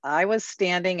I was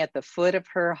standing at the foot of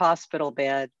her hospital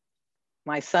bed,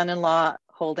 my son-in-law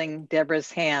holding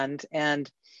Deborah's hand, and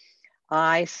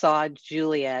I saw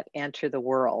Juliet enter the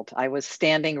world. I was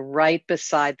standing right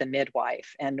beside the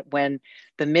midwife. And when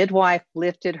the midwife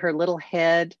lifted her little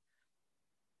head,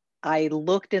 I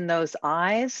looked in those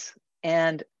eyes,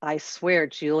 and I swear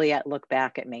Juliet looked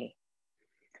back at me.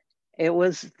 It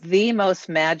was the most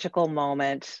magical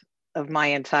moment of my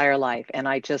entire life, and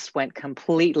I just went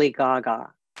completely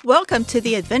gaga. Welcome to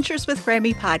the Adventures with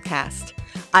Grammy podcast.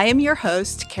 I am your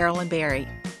host, Carolyn Berry.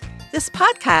 This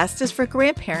podcast is for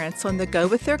grandparents on the go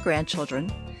with their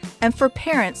grandchildren and for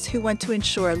parents who want to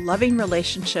ensure loving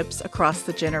relationships across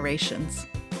the generations.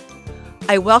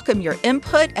 I welcome your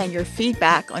input and your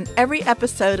feedback on every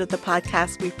episode of the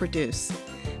podcast we produce.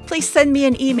 Please send me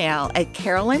an email at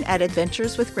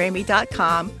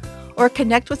carolyn@adventureswithgrammy.com or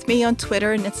connect with me on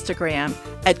Twitter and Instagram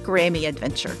at Grammy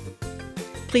Adventure.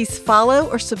 Please follow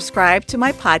or subscribe to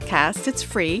my podcast. It's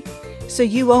free, so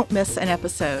you won't miss an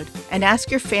episode, and ask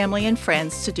your family and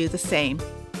friends to do the same.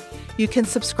 You can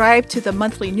subscribe to the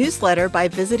monthly newsletter by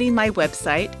visiting my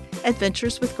website,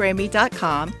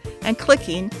 adventureswithgrammy.com, and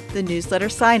clicking the newsletter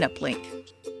sign-up link.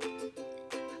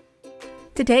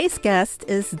 Today's guest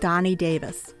is Donnie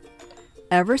Davis.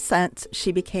 Ever since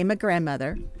she became a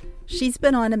grandmother, she's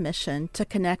been on a mission to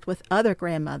connect with other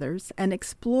grandmothers and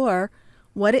explore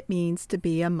what it means to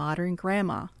be a modern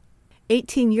grandma.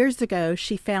 18 years ago,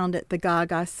 she founded the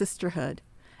Gaga Sisterhood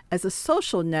as a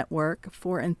social network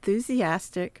for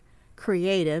enthusiastic,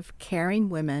 creative, caring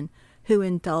women who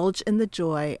indulge in the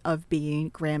joy of being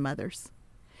grandmothers.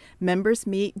 Members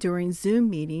meet during Zoom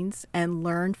meetings and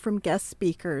learn from guest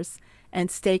speakers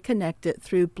and stay connected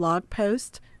through blog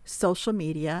posts, social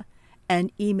media,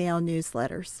 and email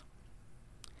newsletters.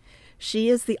 She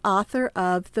is the author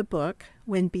of the book,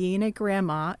 When Being a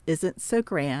Grandma Isn't So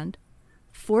Grand,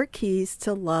 4 Keys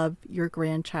to Love Your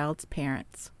Grandchild's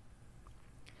Parents.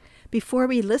 Before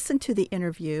we listen to the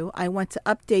interview, I want to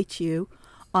update you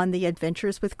on the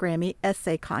Adventures with Grammy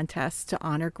essay contest to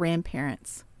honor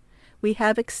grandparents. We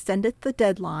have extended the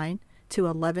deadline to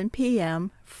 11 p.m.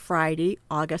 Friday,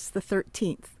 August the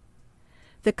 13th.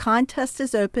 The contest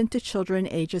is open to children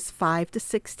ages 5 to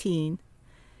 16.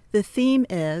 The theme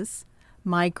is,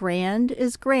 My Grand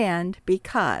is Grand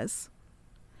Because.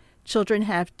 Children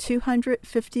have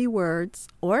 250 words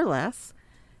or less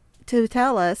to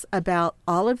tell us about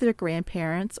all of their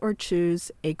grandparents or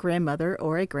choose a grandmother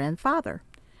or a grandfather.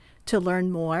 To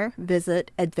learn more,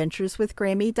 visit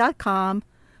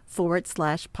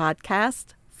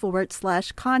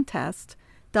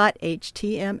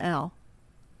adventureswithgrammy.com/podcast/contest.html.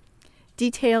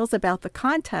 Details about the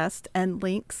contest and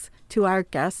links to our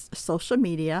guests' social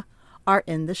media are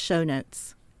in the show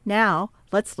notes. Now,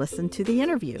 let's listen to the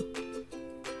interview.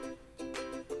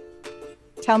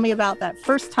 Tell me about that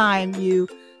first time you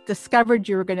discovered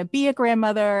you were going to be a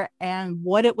grandmother and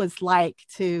what it was like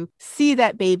to see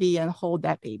that baby and hold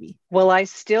that baby. Well, I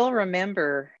still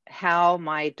remember how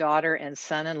my daughter and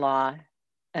son-in-law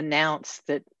announced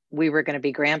that we were going to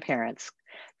be grandparents.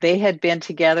 They had been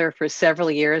together for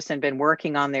several years and been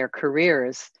working on their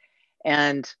careers.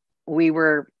 And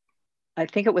I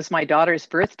think it was my daughter's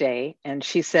birthday. And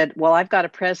she said, well, I've got a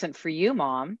present for you,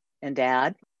 Mom and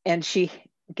Dad. And she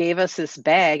gave us this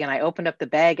bag, and I opened up the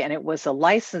bag, and it was a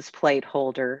license plate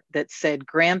holder that said,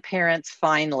 Grandparents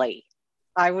Finally.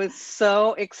 I was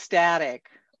so ecstatic.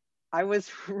 I was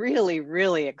really,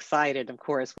 really excited, of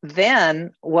course.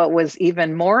 Then what was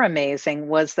even more amazing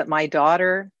was that my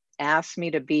daughter asked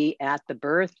me to be at the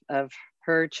birth of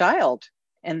her child.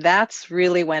 And that's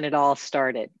really when it all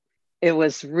started. It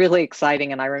was really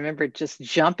exciting. And I remember just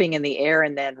jumping in the air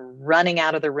and then running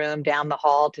out of the room down the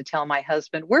hall to tell my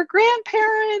husband, we're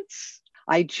grandparents.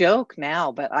 I joke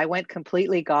now, but I went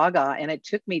completely gaga, and it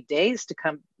took me days to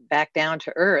come back down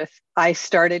to earth. I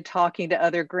started talking to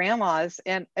other grandmas,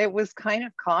 and it was kind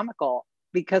of comical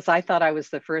because I thought I was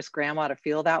the first grandma to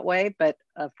feel that way. But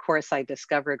of course, I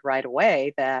discovered right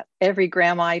away that every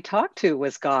grandma I talked to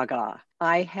was gaga.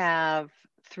 I have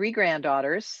 3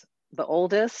 granddaughters. The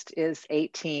oldest is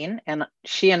 18, and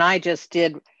she and I just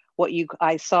did what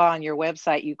I saw on your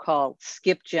website you call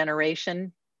skip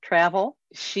generation travel.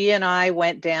 She and I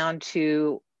went down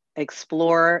to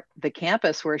explore the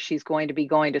campus where she's going to be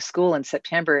going to school in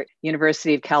September,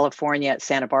 University of California at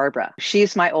Santa Barbara.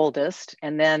 She's my oldest,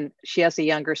 and then she has a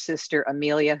younger sister,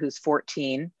 Amelia, who's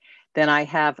 14. Then I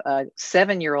have a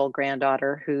 7-year-old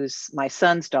granddaughter who's my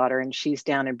son's daughter, and she's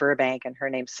down in Burbank, and her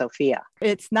name's Sophia.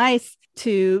 It's nice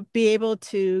to be able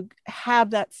to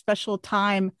have that special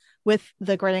time with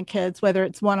the grandkids, whether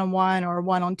it's one-on-one or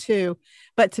one-on-two,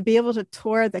 but to be able to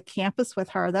tour the campus with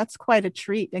her, that's quite a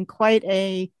treat and quite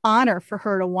a honor for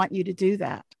her to want you to do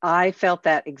that. I felt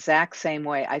that exact same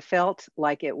way. I felt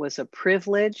like it was a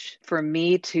privilege for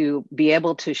me to be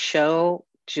able to show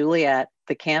Juliet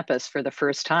the campus for the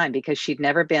first time because she'd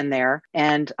never been there.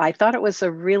 And I thought it was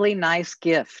a really nice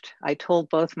gift. I told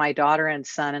both my daughter and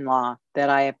son-in-law that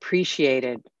I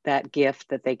appreciated that gift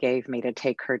that they gave me to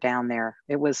take her down there.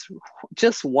 It was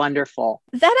just wonderful.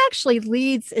 That actually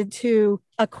leads into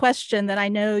a question that I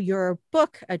know your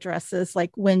book addresses,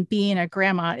 like when being a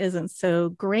grandma isn't so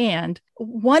grand.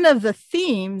 One of the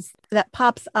themes that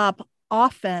pops up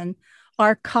often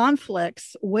are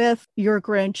conflicts with your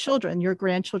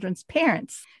grandchildren's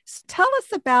parents. So tell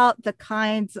us about the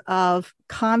kinds of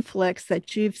conflicts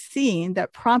that you've seen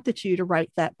that prompted you to write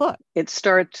that book. It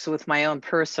starts with my own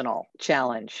personal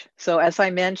challenge. So as I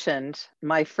mentioned,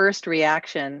 my first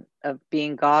reaction of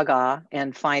being gaga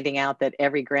and finding out that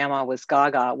every grandma was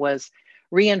gaga was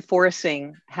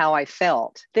reinforcing how I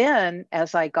felt. Then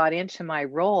as I got into my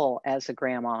role as a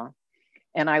grandma,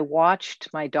 and I watched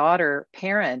my daughter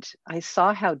parent, I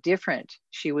saw how different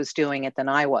she was doing it than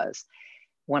I was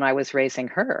when I was raising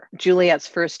her. Juliet's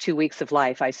first 2 weeks of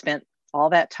life, I spent all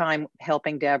that time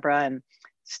helping Deborah and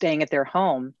staying at their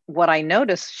home. What I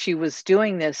noticed, she was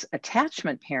doing this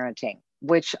attachment parenting,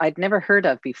 which I'd never heard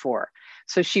of before.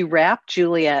 So she wrapped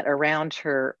Juliet around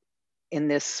her in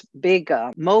this big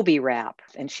Moby wrap,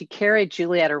 and she carried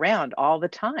Juliet around all the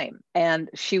time. And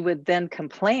she would then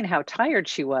complain how tired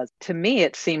she was. To me,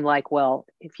 it seemed like, well,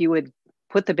 if you would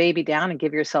put the baby down and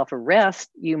give yourself a rest,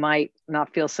 you might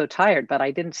not feel so tired. But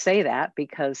I didn't say that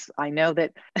because I know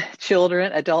that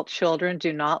adult children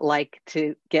do not like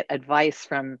to get advice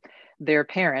from their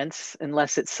parents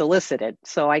unless it's solicited.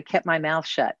 So I kept my mouth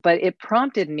shut, but it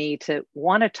prompted me to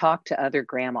want to talk to other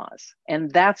grandmas.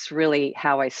 And that's really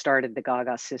how I started the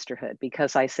Gaga Sisterhood,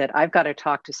 because I said, I've got to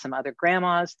talk to some other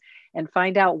grandmas and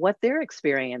find out what their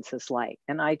experience is like.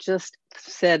 And I just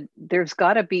said, there's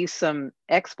got to be some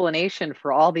explanation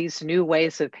for all these new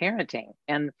ways of parenting.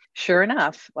 And sure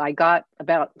enough, I got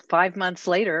about 5 months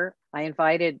later, I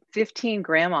invited 15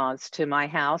 grandmas to my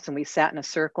house, and we sat in a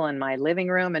circle in my living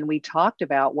room and we talked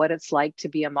about what it's like to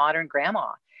be a modern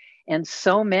grandma. And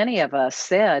so many of us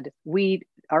said we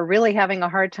are really having a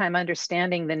hard time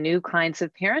understanding the new kinds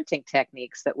of parenting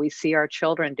techniques that we see our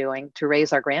children doing to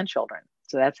raise our grandchildren.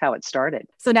 So that's how it started.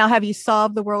 So now, have you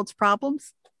solved the world's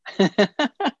problems?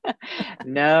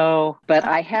 No, but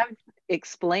I have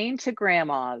explained to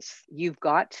grandmas, you've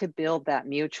got to build that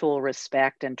mutual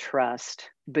respect and trust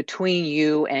between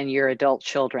you and your adult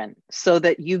children so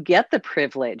that you get the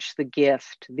privilege, the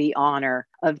gift, the honor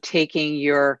of taking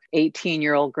your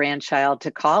 18-year-old grandchild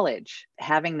to college,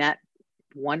 having that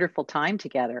wonderful time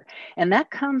together. And that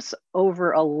comes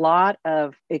over a lot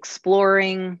of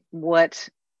exploring what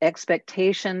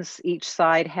expectations each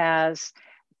side has,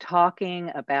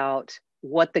 talking about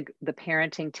what the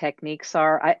parenting techniques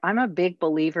are. I'm a big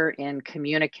believer in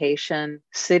communication,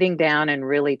 sitting down and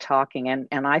really talking.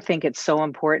 And I think it's so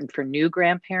important for new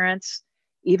grandparents,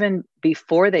 even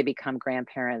before they become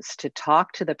grandparents, to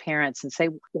talk to the parents and say,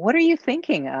 what are you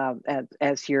thinking of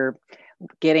as you're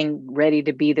getting ready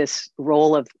to be this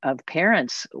role of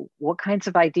parents? What kinds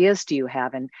of ideas do you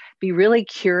have? And be really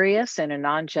curious in a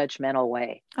non-judgmental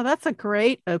way. Oh, that's a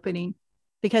great opening,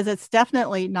 because it's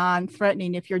definitely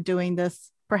non-threatening if you're doing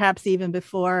this, perhaps even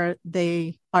before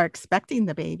they are expecting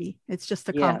the baby. It's just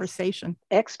a conversation.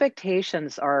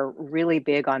 Expectations are really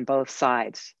big on both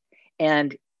sides.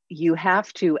 And you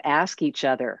have to ask each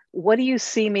other, what do you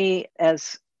see me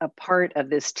as a part of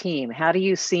this team? How do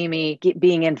you see me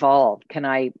being involved? Can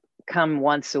I come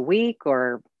once a week?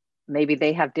 Or maybe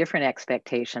they have different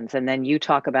expectations, and then you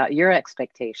talk about your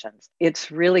expectations.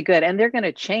 It's really good. And they're going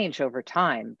to change over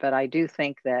time. But I do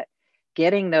think that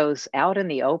getting those out in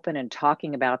the open and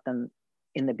talking about them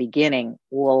in the beginning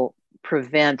will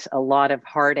prevent a lot of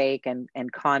heartache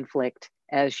and conflict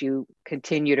as you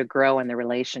continue to grow in the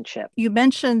relationship. You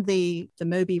mentioned the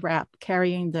Moby wrap,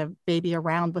 carrying the baby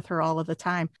around with her all of the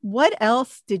time. What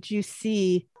else did you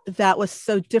see that was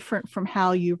so different from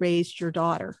how you raised your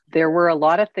daughter? There were a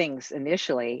lot of things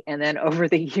initially, and then over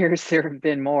the years, there have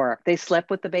been more. They slept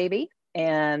with the baby,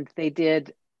 and they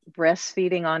did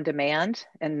breastfeeding on demand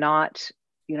and not,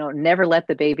 never let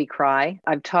the baby cry.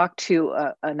 I've talked to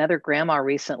another grandma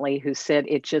recently who said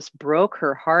it just broke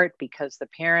her heart because the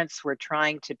parents were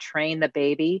trying to train the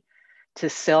baby to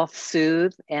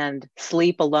self-soothe and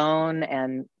sleep alone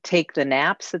and take the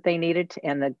naps that they needed to,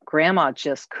 and the grandma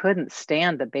just couldn't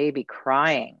stand the baby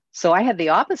crying. So I had the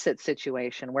opposite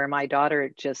situation where my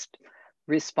daughter just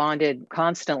responded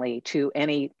constantly to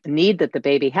any need that the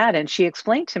baby had. And she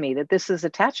explained to me that this is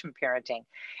attachment parenting.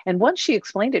 And once she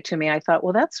explained it to me, I thought,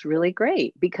 well, that's really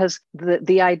great, because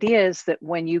the idea is that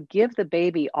when you give the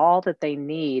baby all that they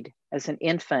need as an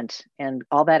infant and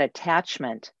all that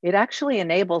attachment, it actually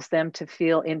enables them to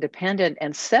feel independent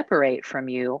and separate from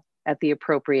you at the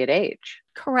appropriate age.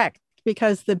 Correct,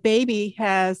 because the baby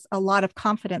has a lot of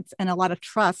confidence and a lot of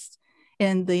trust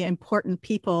in the important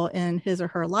people in his or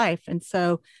her life. And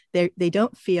so they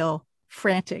don't feel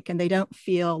frantic and they don't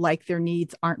feel like their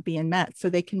needs aren't being met. So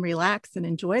they can relax and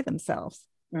enjoy themselves.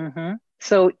 Mm-hmm.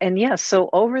 So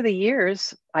over the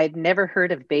years, I'd never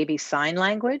heard of baby sign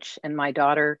language. And my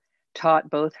daughter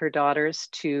taught both her daughters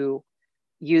to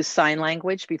use sign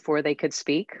language before they could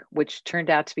speak, which turned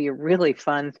out to be a really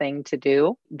fun thing to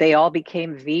do. They all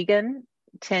became vegan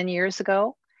 10 years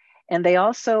ago. And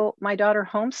my daughter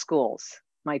homeschools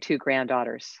my two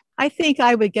granddaughters. I think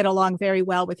I would get along very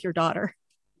well with your daughter.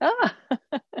 Ah.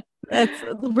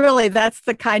 That's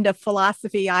the kind of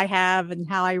philosophy I have and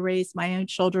how I raise my own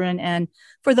children. And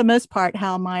for the most part,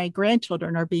 how my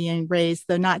grandchildren are being raised,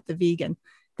 though not the vegan.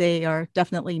 They are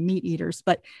definitely meat eaters,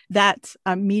 but that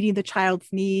meeting the child's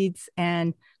needs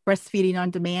and breastfeeding on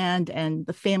demand and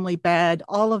the family bed,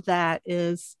 all of that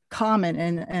is common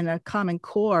and a common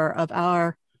core of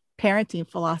our parenting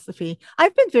philosophy.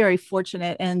 I've been very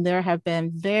fortunate, and there have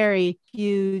been very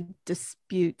few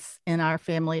disputes in our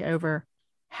family over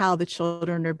how the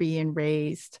children are being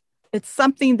raised. It's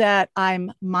something that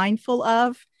I'm mindful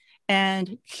of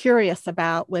and curious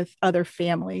about with other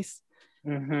families.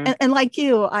 Mm-hmm. And like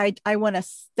you, I want to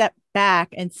step back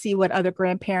and see what other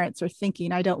grandparents are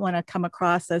thinking. I don't want to come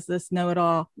across as this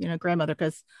know-it-all, grandmother,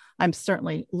 because I'm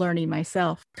certainly learning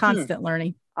myself, constant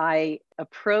learning. I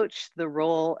approach the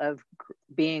role of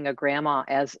being a grandma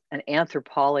as an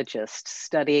anthropologist,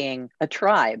 studying a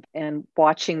tribe and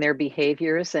watching their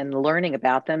behaviors and learning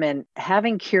about them and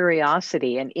having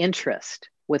curiosity and interest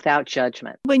without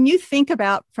judgment. When you think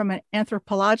about from an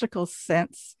anthropological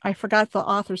sense, I forgot the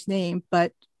author's name,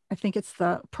 but I think it's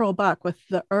the Pearl Buck with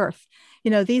the earth.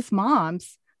 These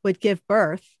moms would give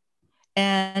birth,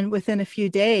 and within a few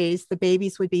days, the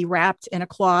babies would be wrapped in a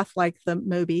cloth like the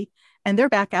Moby, and they're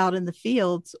back out in the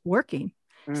fields working.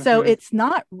 Mm-hmm. So it's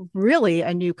not really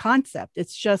a new concept.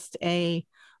 It's just a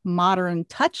modern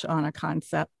touch on a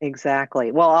concept.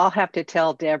 Exactly. Well, I'll have to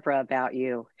tell Deborah about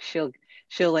you.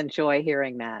 She'll enjoy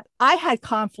hearing that. I had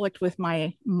conflict with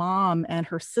my mom and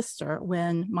her sister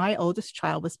when my oldest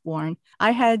child was born.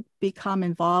 I had become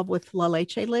involved with La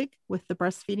Leche League, with the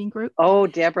breastfeeding group. Oh,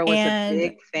 Deborah was a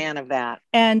big fan of that.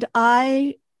 And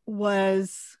I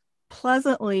was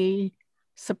pleasantly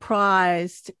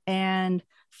surprised and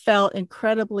felt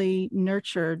incredibly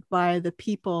nurtured by the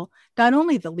people, not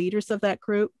only the leaders of that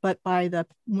group, but by the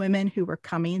women who were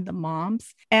coming, the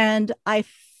moms. And I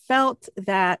felt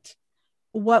that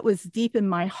what was deep in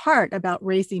my heart about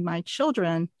raising my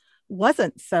children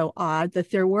wasn't so odd,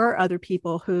 that there were other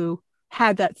people who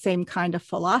had that same kind of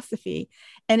philosophy.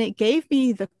 And it gave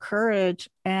me the courage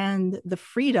and the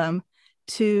freedom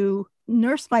to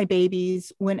nurse my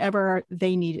babies whenever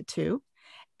they needed to,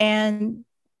 and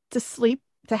to sleep,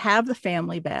 to have the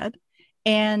family bed,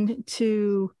 and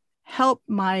to help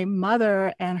my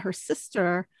mother and her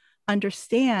sister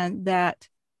understand that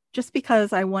just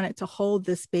because I wanted to hold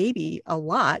this baby a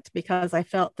lot because I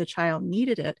felt the child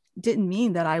needed it, didn't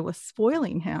mean that I was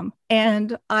spoiling him.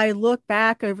 And I look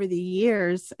back over the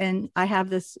years and I have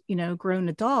this, grown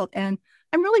adult, and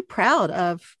I'm really proud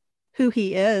of who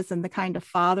he is and the kind of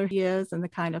father he is and the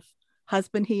kind of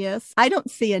husband he is. I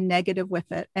don't see a negative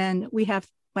with it. And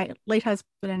my late husband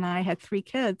and I had 3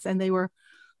 kids, and they were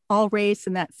all raised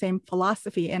in that same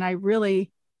philosophy. And I really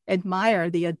admire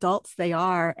the adults they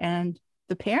are and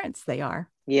the parents they are.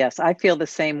 Yes, I feel the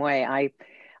same way.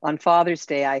 On Father's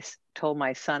Day, I told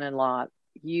my son-in-law,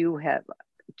 you have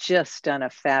just done a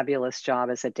fabulous job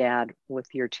as a dad with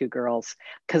your 2 girls,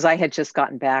 because I had just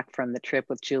gotten back from the trip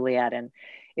with Juliet, and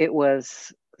it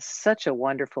was such a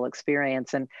wonderful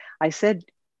experience. And I said,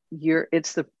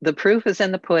 the proof is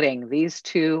in the pudding. These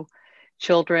 2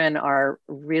 children are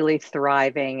really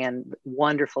thriving and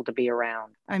wonderful to be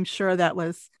around. I'm sure that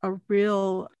was a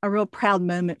real proud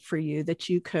moment for you, that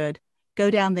you could go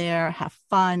down there, have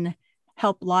fun,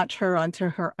 help launch her onto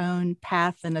her own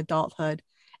path in adulthood,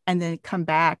 and then come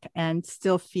back and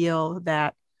still feel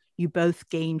that you both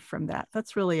gained from that.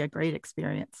 That's really a great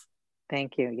experience.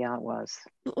 Thank you. Yeah, it was.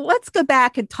 Let's go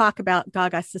back and talk about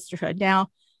Gaga Sisterhood. Now,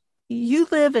 you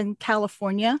live in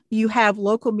California, you have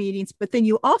local meetings, but then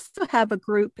you also have a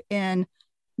group in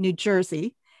New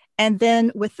Jersey. And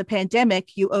then with the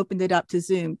pandemic, you opened it up to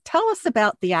Zoom. Tell us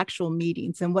about the actual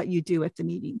meetings and what you do at the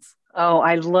meetings. Oh,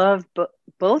 I love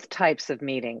both types of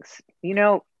meetings.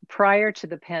 Prior to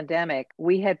the pandemic,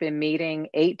 we had been meeting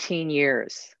 18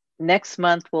 years. Next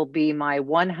month will be my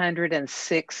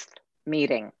 106th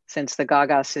meeting since the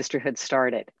Gaga Sisterhood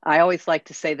started. I always like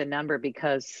to say the number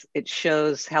because it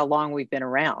shows how long we've been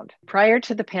around. Prior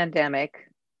to the pandemic,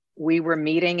 we were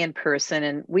meeting in person,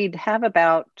 and we'd have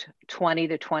about 20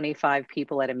 to 25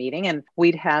 people at a meeting, and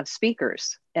we'd have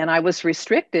speakers. And I was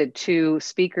restricted to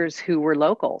speakers who were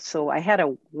local. So I had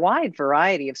a wide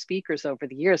variety of speakers over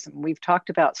the years. And we've talked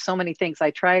about so many things.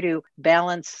 I try to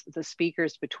balance the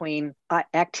speakers between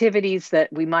activities that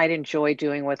we might enjoy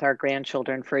doing with our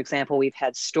grandchildren. For example, we've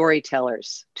had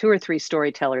storytellers, 2 or 3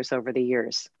 storytellers over the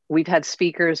years. We've had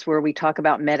speakers where we talk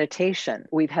about meditation.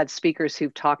 We've had speakers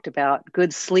who've talked about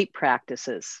good sleep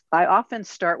practices. I often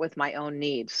start with my own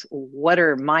needs. What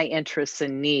are my interests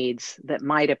and needs that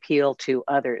might appeal to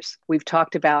others? We've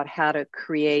talked about how to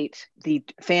create the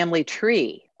family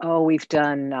tree. Oh, we've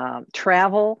done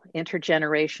travel,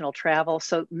 intergenerational travel.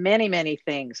 So many, many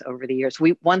things over the years.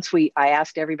 I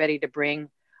asked everybody to bring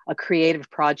a creative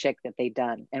project that they'd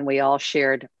done, and we all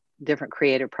shared different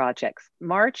creative projects.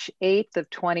 March 8th of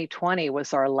 2020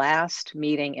 was our last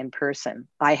meeting in person.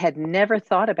 I had never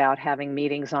thought about having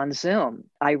meetings on Zoom.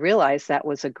 I realized that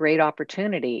was a great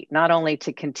opportunity, not only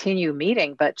to continue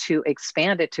meeting, but to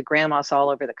expand it to grandmas all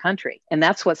over the country. And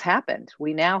that's what's happened.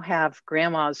 We now have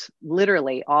grandmas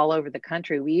literally all over the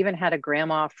country. We even had a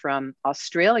grandma from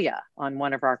Australia on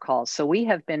one of our calls. So we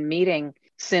have been meeting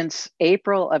since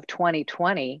April of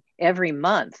 2020 every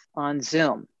month on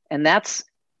Zoom. And that's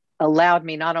allowed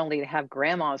me not only to have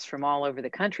grandmas from all over the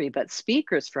country, but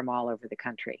speakers from all over the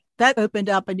country. That opened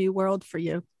up a new world for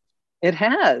you. It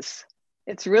has.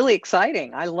 It's really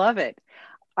exciting. I love it.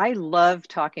 I love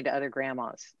talking to other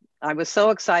grandmas. I was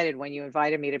so excited when you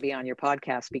invited me to be on your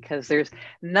podcast, because there's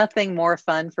nothing more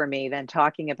fun for me than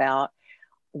talking about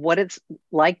what it's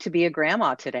like to be a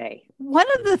grandma today. One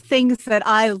of the things that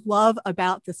I love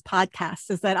about this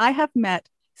podcast is that I have met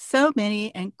so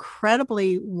many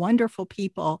incredibly wonderful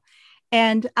people,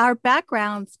 and our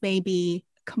backgrounds may be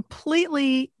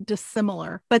completely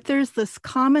dissimilar, but there's this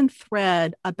common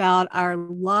thread about our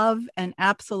love and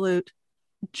absolute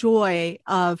joy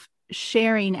of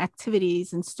sharing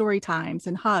activities and story times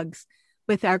and hugs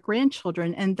with our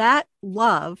grandchildren. And that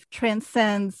love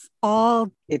transcends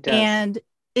all. It does. And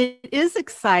it is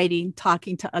exciting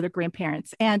talking to other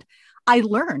grandparents. And I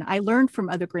learn from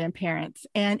other grandparents.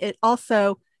 And it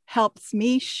also helps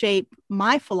me shape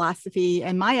my philosophy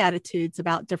and my attitudes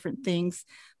about different things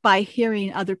by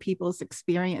hearing other people's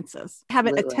experiences. I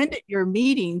haven't attended your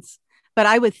meetings, but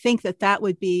I would think that that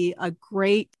would be a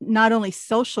great, not only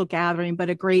social gathering, but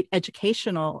a great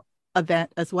educational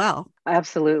event as well.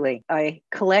 Absolutely. I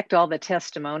collect all the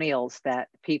testimonials that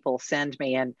people send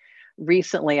me. And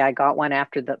recently I got one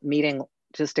after the meeting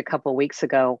just a couple of weeks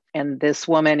ago. And this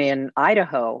woman in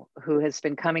Idaho, who has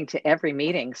been coming to every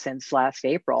meeting since last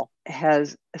April,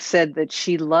 has said that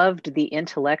she loved the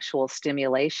intellectual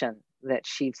stimulation that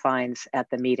she finds at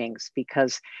the meetings,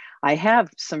 because I have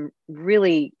some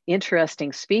really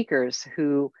interesting speakers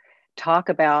who talk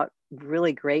about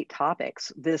really great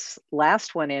topics. This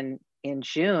last one in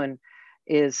June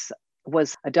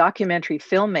was a documentary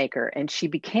filmmaker, and she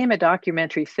became a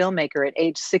documentary filmmaker at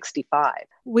age 65.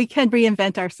 We can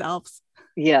reinvent ourselves.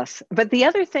 Yes. But the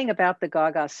other thing about the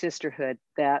Gaga Sisterhood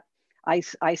that I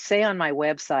say on my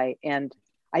website, and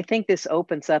I think this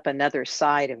opens up another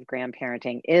side of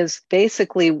grandparenting, is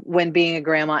basically when being a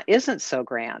grandma isn't so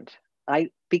grand.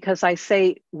 Because I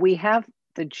say we have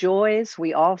the joys,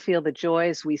 we all feel the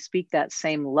joys, we speak that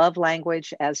same love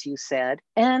language, as you said,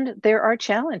 and there are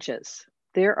challenges.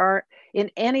 There are, in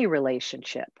any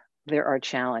relationship, there are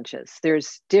challenges.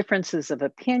 There's differences of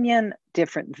opinion,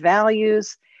 different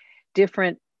values,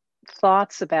 different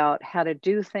thoughts about how to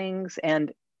do things.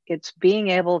 And it's being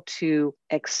able to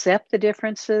accept the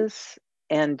differences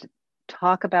and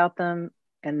talk about them,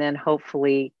 and then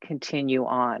hopefully continue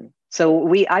on.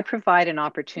 So I provide an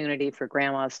opportunity for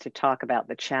grandmas to talk about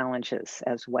the challenges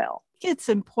as well. It's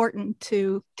important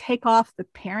to take off the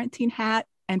parenting hat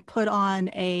and put on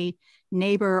a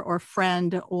neighbor or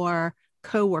friend or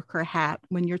coworker hat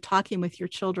when you're talking with your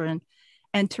children,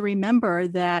 and to remember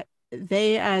that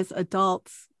they as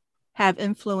adults have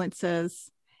influences.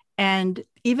 And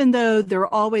even though they're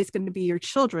always going to be your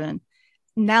children,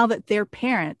 now that they're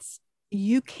parents,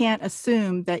 you can't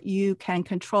assume that you can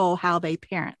control how they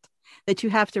parent, that you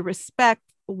have to respect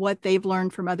what they've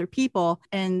learned from other people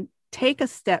and take a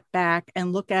step back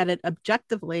and look at it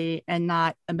objectively and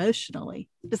not emotionally.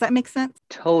 Does that make sense?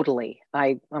 Totally.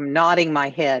 I'm nodding my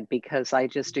head because I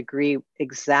just agree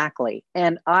exactly.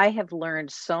 And I have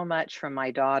learned so much from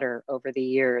my daughter over the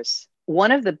years.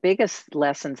 One of the biggest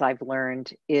lessons I've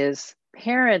learned is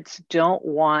parents don't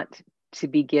want to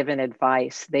be given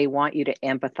advice. They want you to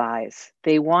empathize.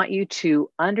 They want you to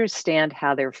understand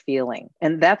how they're feeling.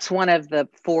 And that's one of the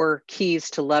 4 keys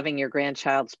to loving your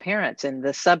grandchild's parents and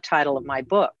the subtitle of my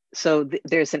book. So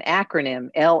there's an acronym,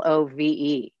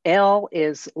 LOVE. L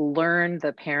is learn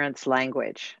the parent's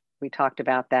language. We talked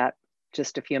about that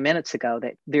just a few minutes ago,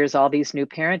 that there's all these new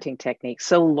parenting techniques.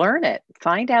 So learn it,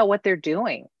 find out what they're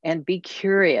doing, and be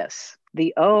curious.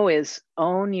 The O is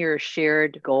own your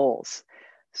shared goals.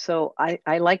 So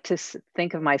I like to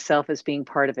think of myself as being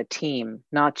part of a team,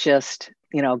 not just,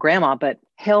 grandma, but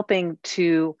helping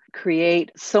to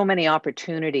create so many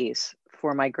opportunities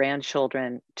for my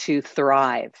grandchildren to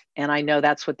thrive. And I know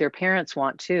that's what their parents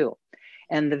want too.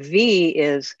 And the V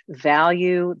is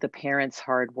value the parents'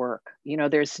 hard work.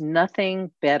 There's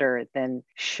nothing better than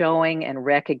showing and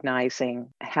recognizing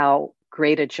how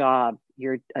great a job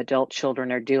your adult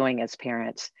children are doing as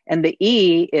parents. And the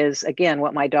E is, again,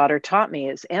 what my daughter taught me,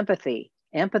 is empathy.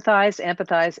 Empathize,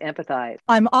 empathize, empathize.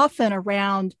 I'm often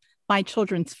around my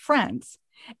children's friends.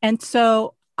 And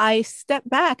so I step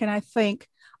back and I think,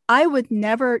 I would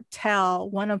never tell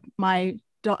one of my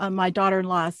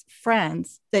daughter-in-law's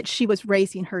friends that she was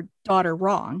raising her daughter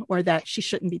wrong or that she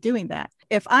shouldn't be doing that.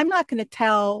 If I'm not going to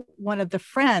tell one of the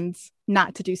friends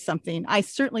not to do something, I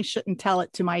certainly shouldn't tell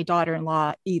it to my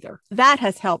daughter-in-law either. That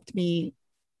has helped me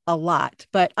a lot.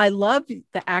 But I love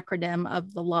the acronym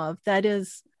of the LOVE. That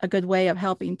is a good way of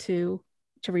helping to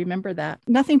remember that.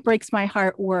 Nothing breaks my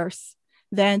heart worse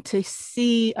than to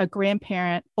see a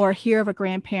grandparent or hear of a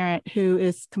grandparent who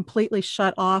is completely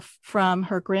shut off from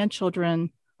her grandchildren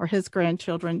or his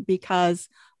grandchildren because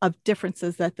of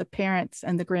differences that the parents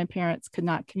and the grandparents could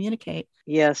not communicate.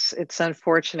 Yes, it's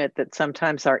unfortunate that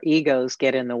sometimes our egos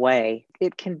get in the way.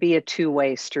 It can be a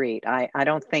two-way street. I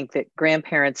don't think that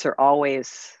grandparents are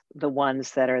always the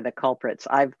ones that are the culprits.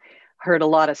 I've heard a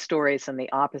lot of stories on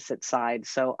the opposite side.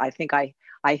 So I think I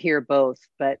hear both,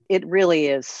 but it really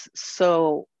is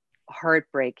so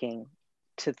heartbreaking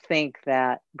to think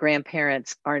that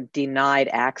grandparents aren't denied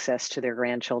access to their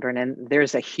grandchildren. And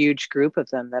there's a huge group of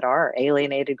them that are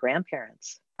alienated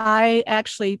grandparents. I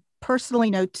actually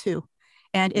personally know 2,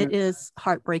 and it is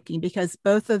heartbreaking because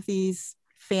both of these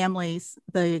families,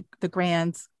 the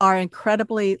Grands, are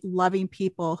incredibly loving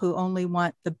people who only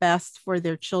want the best for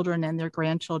their children and their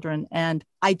grandchildren. And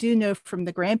I do know from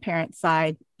the grandparent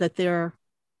side that they're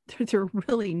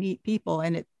really neat people,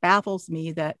 and it baffles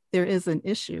me that there is an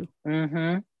issue.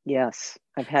 Mm-hmm. Yes,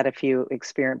 I've had a few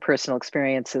personal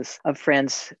experiences of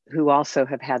friends who also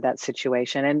have had that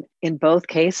situation, and in both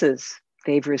cases,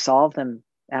 they've resolved them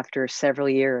after several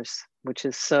years, which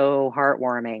is so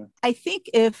heartwarming. I think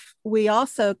if we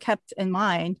also kept in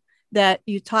mind that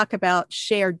you talk about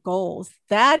shared goals,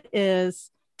 that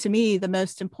is, to me, the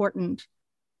most important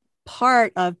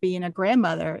part of being a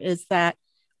grandmother, is that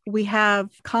we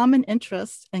have common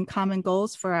interests and common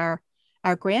goals for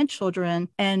our grandchildren,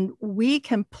 and we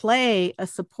can play a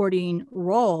supporting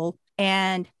role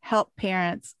and help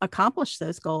parents accomplish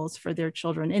those goals for their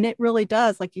children. And it really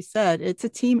does, like you said, it's a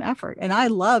team effort. And I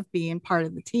love being part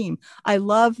of the team. I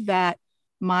love that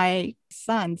my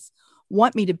sons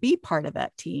want me to be part of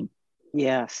that team.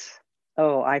 Yes.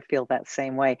 Oh, I feel that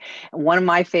same way. One of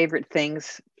my favorite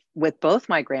things with both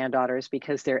my granddaughters,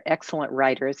 because they're excellent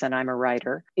writers and I'm a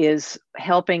writer, is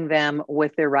helping them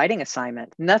with their writing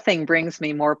assignment. Nothing brings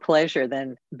me more pleasure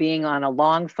than being on a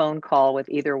long phone call with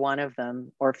either one of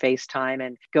them or FaceTime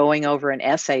and going over an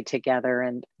essay together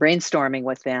and brainstorming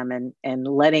with them and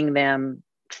letting them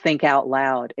think out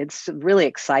loud. It's really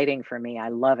exciting for me. I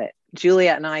love it.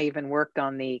 Juliet and I even worked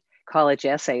on the college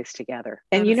essays together.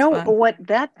 And you know fun. What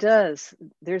that does,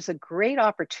 there's a great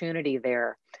opportunity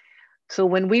there. So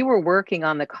when we were working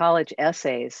on the college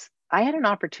essays, I had an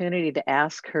opportunity to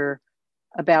ask her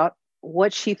about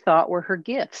what she thought were her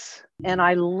gifts. And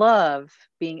I love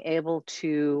being able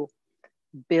to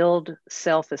build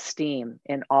self-esteem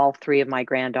in all 3 of my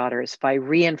granddaughters by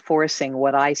reinforcing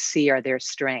what I see are their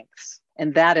strengths.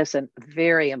 And that is a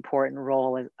very important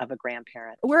role of a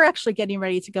grandparent. We're actually getting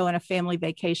ready to go on a family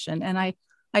vacation. And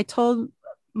I told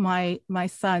my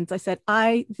sons, I said,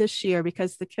 this year,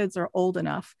 because the kids are old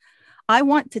enough, I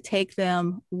want to take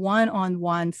them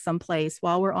one-on-one someplace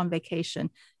while we're on vacation,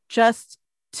 just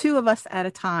 2 of us at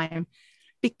a time,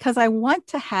 because I want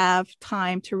to have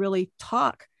time to really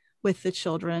talk with the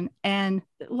children and,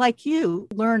 like you,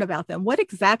 learn about them. What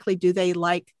exactly do they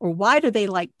like, or why do they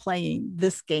like playing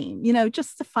this game?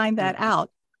 Just to find that out.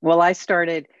 Well, I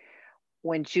started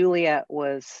when Juliet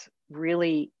was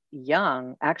really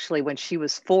young, actually, when she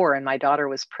was 4 and my daughter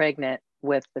was pregnant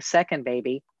with the second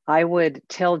baby. I would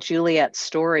tell Juliet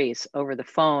stories over the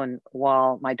phone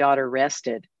while my daughter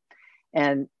rested.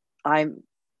 And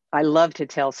I love to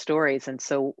tell stories. And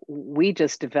so we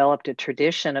just developed a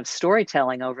tradition of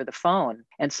storytelling over the phone.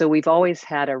 And so we've always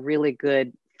had a really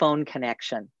good phone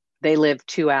connection. They live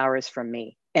 2 hours from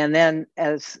me. And then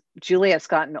as Juliet's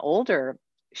gotten older,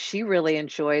 she really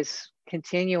enjoys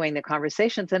continuing the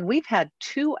conversations. And we've had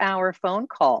 2-hour phone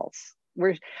calls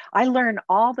where I learn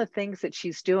all the things that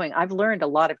she's doing. I've learned a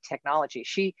lot of technology.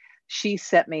 She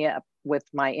set me up with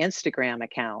my Instagram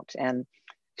account, and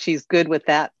she's good with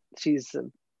that. She's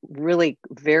really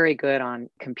very good on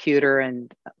computer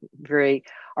and very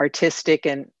artistic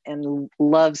and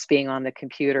loves being on the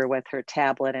computer with her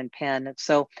tablet and pen. And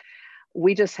so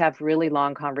we just have really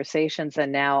long conversations.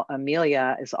 And now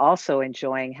Amelia is also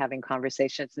enjoying having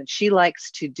conversations, and she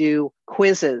likes to do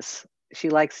quizzes. She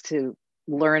likes to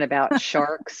learn about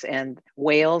sharks and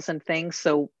whales and things.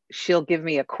 So she'll give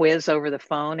me a quiz over the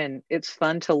phone, and it's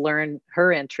fun to learn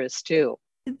her interests too.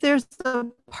 There's a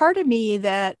part of me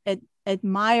that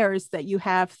admires that you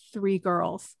have 3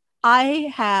 girls.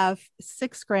 I have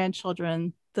 6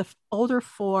 grandchildren. The older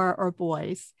 4 are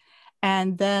boys.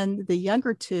 And then the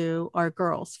younger 2 are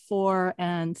girls, 4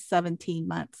 and 17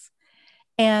 months.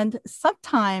 And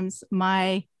sometimes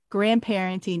my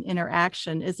grandparenting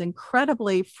interaction is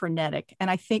incredibly frenetic. And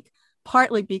I think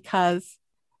partly because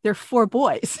they're 4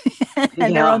 boys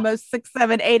and they're almost 6,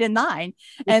 7, 8, and 9.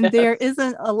 And yes, there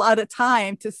isn't a lot of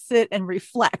time to sit and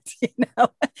reflect,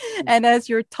 And as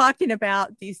you're talking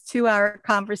about these 2-hour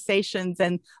conversations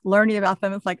and learning about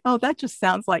them, it's like, oh, that just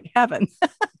sounds like heaven.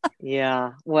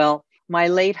 Yeah. Well, my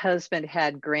late husband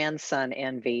had grandson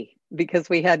envy because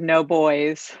we had no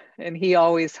boys, and he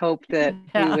always hoped that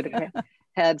we would have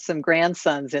had some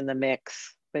grandsons in the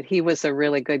mix. But he was a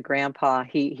really good grandpa.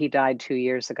 He died 2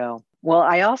 years ago. Well,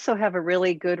 I also have a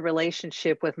really good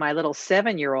relationship with my little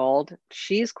 7-year-old.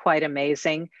 She's quite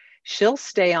amazing. She'll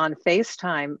stay on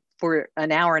FaceTime for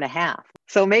an hour and a half.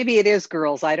 So maybe it is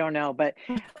girls, I don't know, but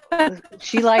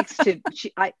she likes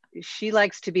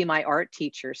to be my art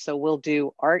teacher. So we'll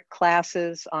do art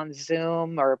classes on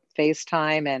Zoom or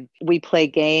FaceTime, and we play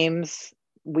games.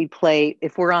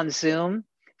 If we're on Zoom,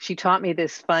 she taught me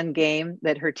this fun game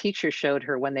that her teacher showed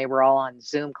her when they were all on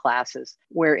Zoom classes,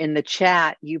 where in the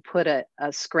chat, you put a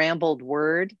scrambled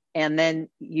word, and then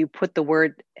you put the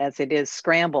word as it is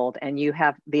scrambled, and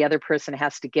the other person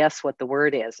has to guess what the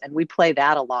word is. And we play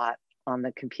that a lot on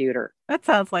the computer. That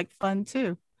sounds like fun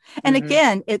too. And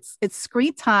again, it's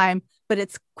screen time, but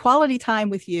it's quality time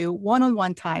with you,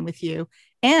 one-on-one time with you,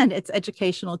 and it's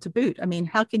educational to boot. I mean,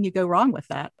 how can you go wrong with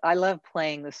that? I love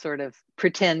playing the sort of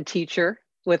pretend teacher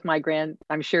with my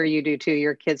I'm sure you do too.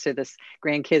 Your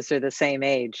grandkids are the same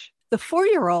age. The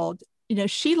 4-year-old,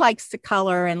 she likes to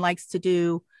color and likes to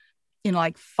do,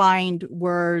 like find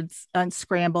words,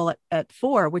 unscramble at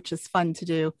 4, which is fun to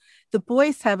do. The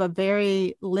boys have a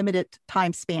very limited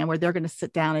time span where they're going to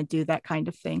sit down and do that kind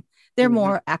of thing. They're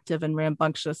more active and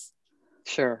rambunctious.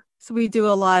 Sure. So we do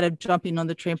a lot of jumping on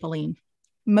the trampoline.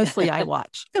 Mostly I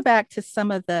watch. Go back to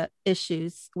some of the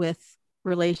issues with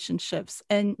relationships.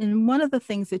 And one of the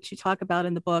things that you talk about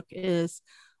in the book is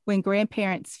when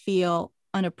grandparents feel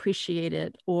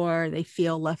unappreciated or they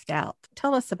feel left out.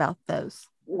 Tell us about those.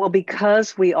 Well,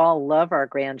 because we all love our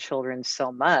grandchildren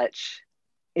so much,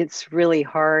 it's really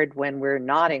hard when we're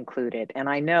not included. And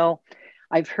I know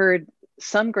I've heard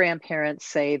some grandparents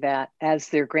say that as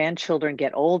their grandchildren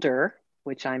get older,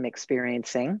 which I'm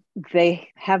experiencing, they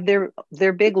have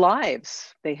their big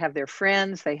lives. They have their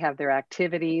friends, they have their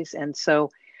activities. And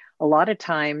so a lot of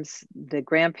times the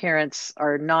grandparents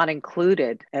are not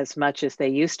included as much as they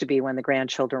used to be when the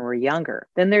grandchildren were younger.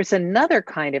 Then there's another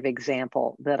kind of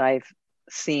example that I've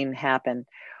seen happen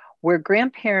where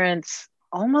grandparents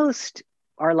almost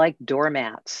are like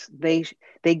doormats. They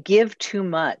give too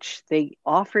much, they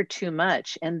offer too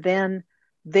much, and then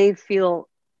they feel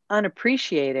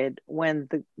unappreciated when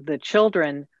the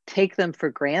children take them for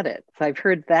granted. So I've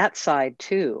heard that side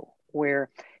too, where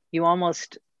you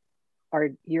almost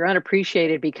you're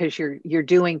unappreciated because you're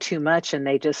doing too much, and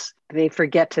they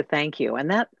forget to thank you.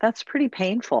 And that's pretty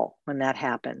painful when that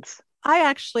happens. I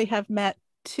actually have met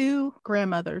 2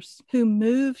 grandmothers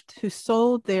who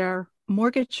sold their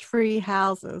mortgage-free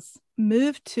houses,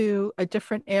 moved to a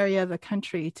different area of the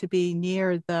country to be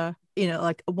near the,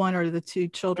 like one or the 2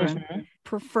 children.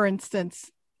 For instance,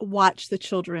 watch the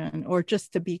children or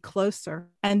just to be closer.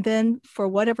 And then for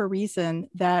whatever reason,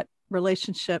 that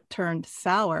relationship turned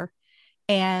sour.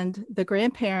 And the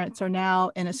grandparents are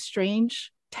now in a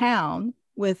strange town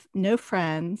with no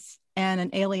friends and an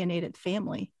alienated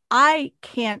family. I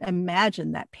can't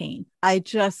imagine that pain. I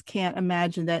just can't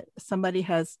imagine that somebody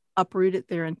has uprooted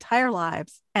their entire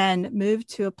lives and moved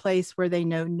to a place where they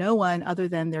know no one other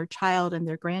than their child and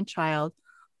their grandchild,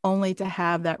 only to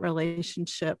have that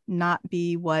relationship not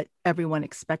be what everyone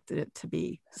expected it to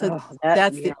be. So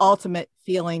that's the ultimate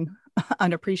feeling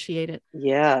unappreciated.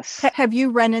 Yes. Have you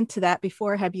run into that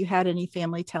before? Have you had any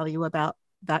family tell you about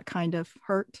that kind of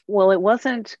hurt? Well, it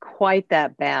wasn't quite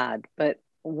that bad, but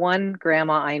one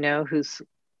grandma I know who's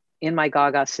in my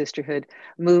Gaga sisterhood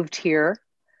moved here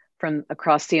from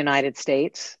across the United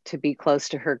States to be close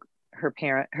to her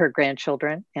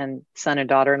grandchildren and son and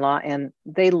daughter-in-law, and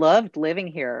they loved living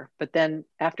here. But then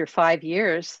after 5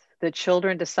 years, the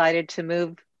children decided to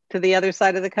move to the other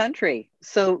side of the country.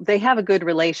 So they have a good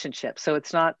relationship. So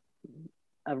it's not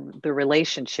the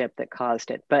relationship that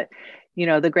caused it, but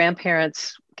the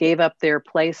grandparents gave up their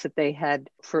place that they had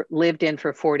lived in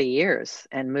for 40 years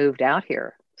and moved out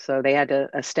here. So they had to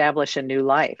establish a new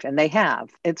life, and they have.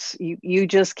 It's you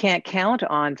just can't count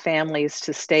on families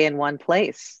to stay in one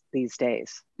place these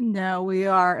days. No, we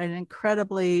are an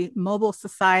incredibly mobile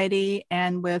society,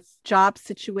 and with job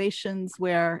situations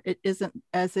where it isn't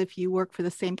as if you work for the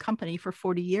same company for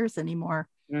 40 years anymore.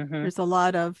 Mm-hmm. There's a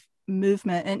lot of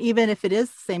movement. And even if it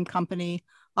is the same company,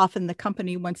 often the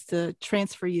company wants to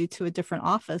transfer you to a different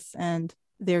office, and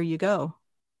there you go.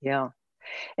 Yeah.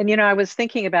 And, I was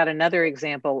thinking about another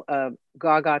example.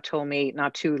 Gaga told me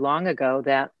not too long ago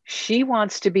that she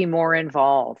wants to be more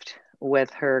involved with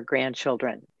her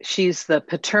grandchildren. She's the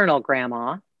paternal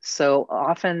grandma. So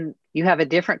often you have a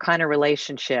different kind of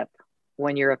relationship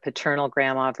when you're a paternal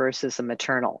grandma versus a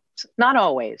maternal. Not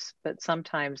always, but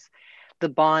sometimes the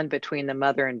bond between the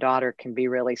mother and daughter can be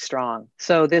really strong.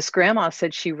 So this grandma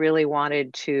said she really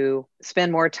wanted to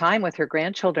spend more time with her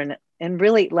grandchildren and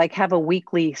really like have a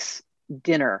weekly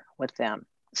dinner with them.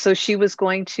 So she was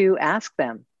going to ask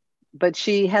them, but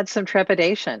she had some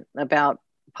trepidation about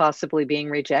possibly being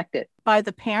rejected. By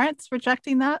the parents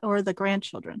rejecting that, or the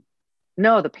grandchildren?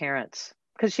 No, the parents.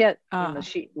 Because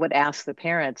she would ask the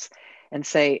parents and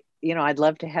say, I'd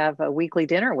love to have a weekly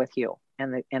dinner with you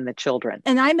and the children.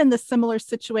 And I'm in the similar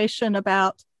situation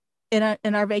about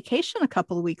in our vacation a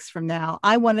couple of weeks from now.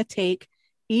 I want to take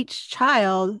each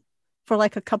child for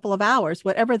like a couple of hours,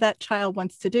 whatever that child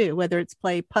wants to do, whether it's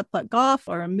play putt-putt golf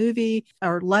or a movie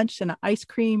or lunch and ice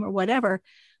cream or whatever.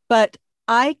 But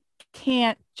I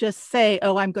can't just say,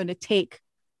 oh, I'm going to take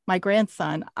my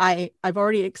grandson. I've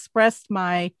already expressed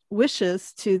my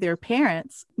wishes to their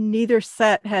parents. Neither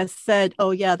set has said,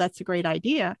 oh, yeah, that's a great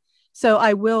idea. So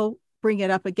I will bring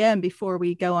it up again before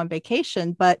we go on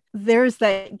vacation. But there's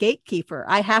that gatekeeper.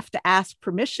 I have to ask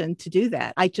permission to do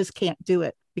that. I just can't do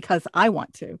it because I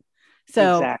want to.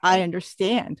 So exactly. I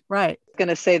understand. Right. I was going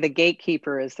to say the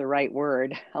gatekeeper is the right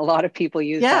word. A lot of people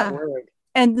use that word.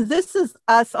 And this is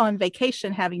us on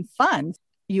vacation having fun.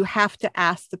 You have to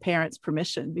ask the parents'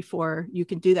 permission before you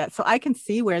can do that. So I can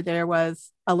see where there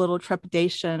was a little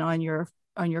trepidation on your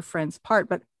friend's part,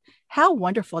 but how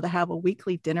wonderful to have a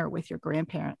weekly dinner with your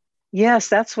grandparent. Yes,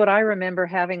 that's what I remember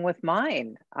having with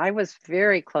mine. I was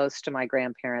very close to my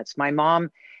grandparents. My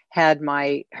mom had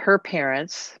her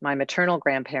parents, my maternal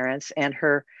grandparents, and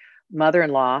her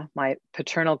mother-in-law, my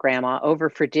paternal grandma, over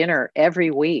for dinner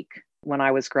every week when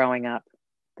I was growing up.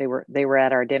 They were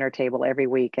at our dinner table every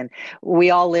week, and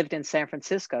we all lived in San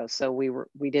Francisco, so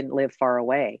we didn't live far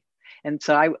away. And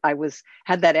so I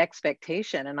had that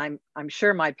expectation, and I'm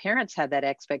sure my parents had that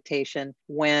expectation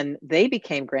when they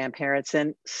became grandparents.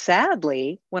 And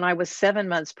sadly, when I was 7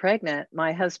 months pregnant,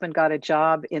 my husband got a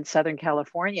job in Southern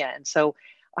California, and so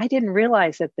I didn't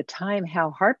realize at the time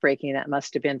how heartbreaking that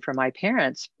must have been for my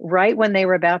parents. Right when they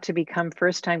were about to become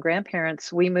first-time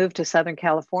grandparents, we moved to Southern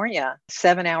California,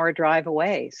 7-hour drive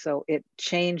away. So it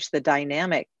changed the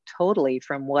dynamic totally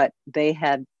from what they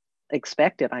had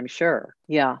expected, I'm sure.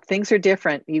 Yeah, things are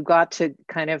different. You got to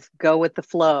kind of go with the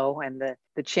flow and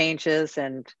the changes.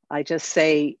 And I just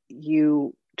say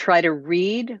you try to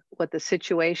read what the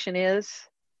situation is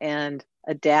and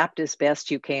adapt as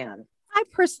best you can. I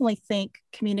personally think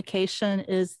communication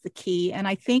is the key. And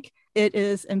I think it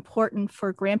is important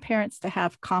for grandparents to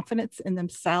have confidence in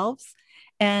themselves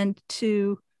and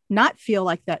to not feel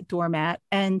like that doormat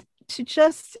and to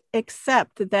just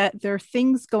accept that there are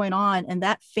things going on in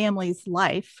that family's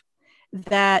life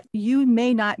that you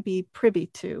may not be privy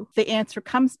to. The answer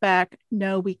comes back,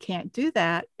 no, we can't do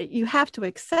that. You have to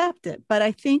accept it. But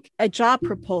I think a job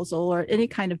proposal or any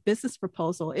kind of business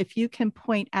proposal, if you can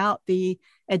point out the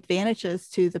advantages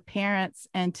to the parents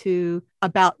and to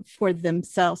about for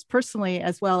themselves personally,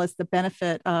 as well as the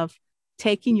benefit of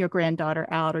taking your granddaughter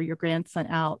out or your grandson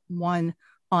out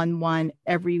one-on-one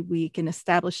every week and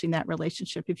establishing that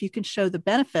relationship. If you can show the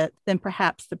benefit, then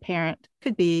perhaps the parent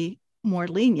could be more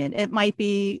lenient. It might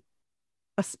be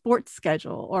a sports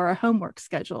schedule or a homework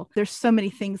schedule. There's so many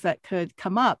things that could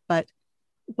come up, but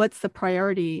what's the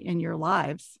priority in your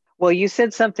lives? Well, you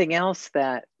said something else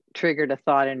that triggered a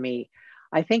thought in me.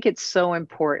 I think it's so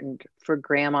important for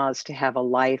grandmas to have a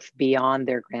life beyond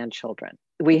their grandchildren.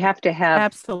 We have to have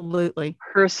absolutely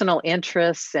personal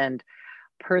interests and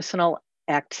personal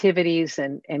activities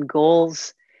and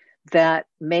goals that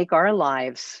make our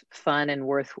lives fun and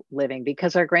worth living,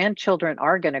 because our grandchildren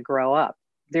are going to grow up.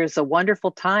 There's a wonderful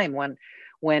time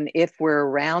when if we're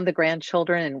around the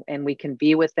grandchildren and we can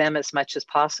be with them as much as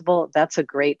possible, that's a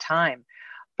great time.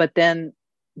 But then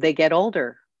they get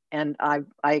older, and I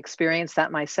experienced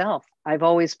that myself. I've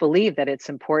always believed that it's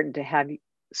important to have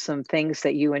some things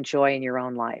that you enjoy in your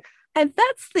own life. And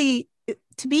that's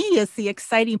to me, is the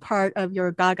exciting part of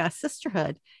your Gaga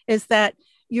sisterhood, is that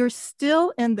you're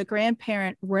still in the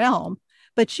grandparent realm,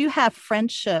 but you have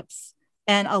friendships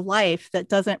and a life that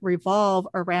doesn't revolve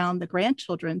around the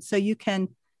grandchildren. So you can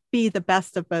be the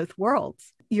best of both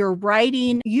worlds. You're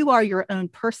writing, you are your own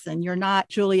person. You're not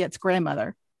Juliet's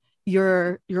grandmother.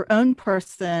 You're your own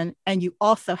person, and you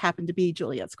also happen to be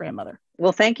Juliet's grandmother.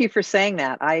 Well, thank you for saying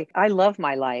that. I love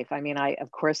my life. I mean,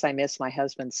 of course, I miss my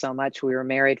husband so much. We were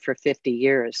married for 50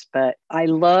 years, but I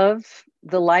love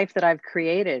the life that I've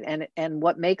created. And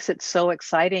what makes it so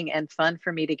exciting and fun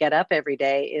for me to get up every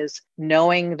day is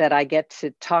knowing that I get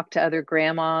to talk to other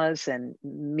grandmas and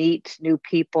meet new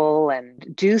people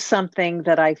and do something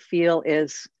that I feel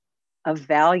is of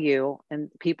value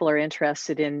and people are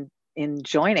interested in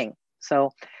joining.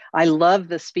 So I love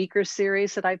the speaker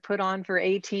series that I put on for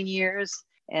 18 years,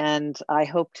 and I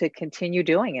hope to continue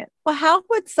doing it. Well, how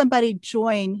would somebody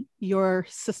join your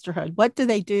sisterhood? What do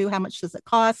they do? How much does it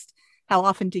cost? How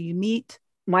often do you meet?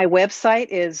 My website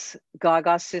is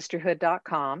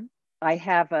gagasisterhood.com. I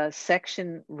have a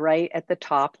section right at the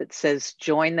top that says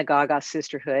join the Gaga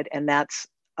Sisterhood. And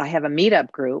I have a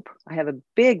meetup group. I have a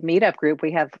big meetup group.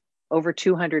 We have over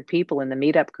 200 people in the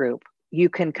meetup group. You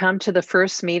can come to the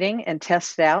first meeting and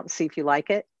test it out and see if you like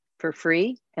it for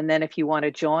free. And then if you want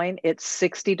to join, it's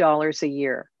 $60 a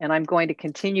year. And I'm going to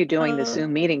continue doing the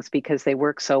Zoom meetings because they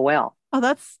work so well. Oh,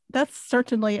 that's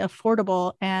certainly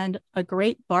affordable and a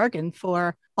great bargain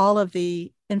for all of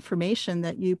the information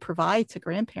that you provide to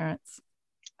grandparents.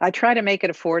 I try to make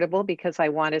it affordable because I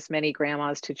want as many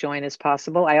grandmas to join as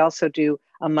possible. I also do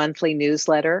a monthly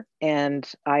newsletter, and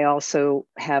I also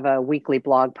have a weekly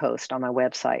blog post on my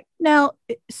website. Now,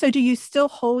 so do you still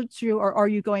hold or are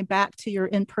you going back to your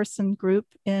in-person group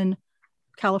in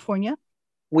California?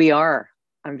 We are.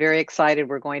 I'm very excited.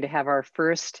 We're going to have our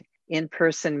first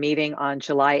in-person meeting on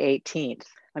July 18th.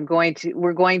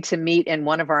 We're going to meet in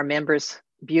one of our members'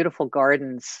 beautiful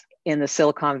gardens in the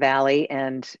Silicon Valley,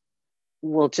 and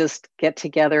we'll just get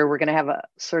together. We're going to have a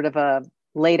sort of a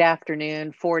late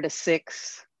afternoon, 4 to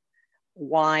 6,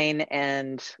 wine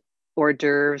and hors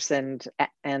d'oeuvres and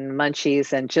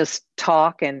munchies, and just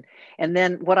talk. And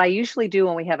then what I usually do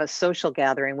when we have a social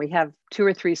gathering, we have 2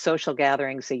 or 3 social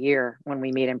gatherings a year when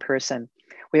we meet in person.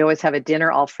 We always have a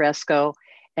dinner al fresco,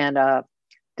 and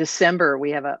December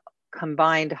we have a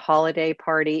combined holiday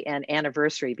party and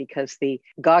anniversary, because the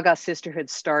Gaga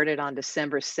Sisterhood started on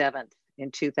December 7th. In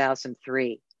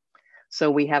 2003. So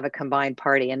we have a combined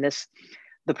party, and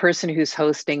the person who's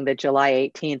hosting the July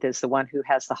 18th is the one who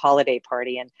has the holiday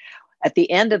party. And at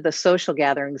the end of the social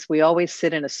gatherings, we always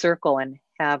sit in a circle and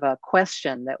have a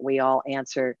question that we all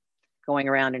answer going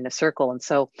around in a circle. And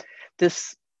so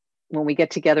when we get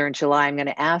together in July, I'm going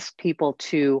to ask people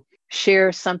to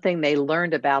share something they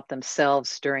learned about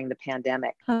themselves during the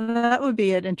pandemic. That would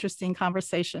be an interesting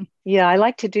conversation. Yeah, I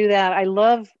like to do that. I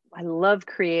love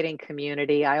creating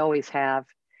community. I always have.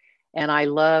 And I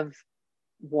love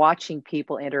watching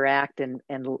people interact and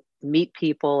meet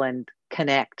people and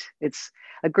connect. It's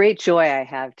a great joy I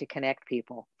have to connect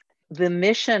people. The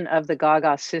mission of the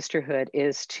Gaga Sisterhood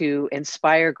is to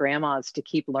inspire grandmas to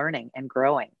keep learning and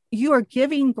growing. You are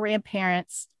giving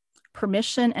grandparents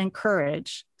permission and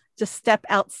courage to step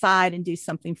outside and do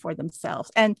something for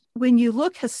themselves. And when you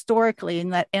look historically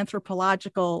in that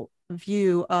anthropological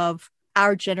view of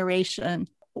our generation,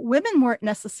 women weren't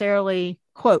necessarily,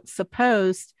 quote,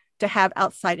 supposed to have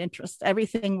outside interests.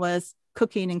 Everything was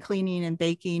cooking and cleaning and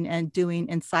baking and doing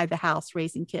inside the house,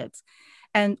 raising kids.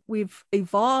 And we've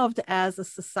evolved as a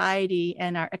society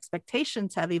and our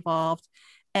expectations have evolved.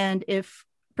 And if,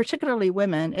 particularly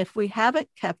women, if we haven't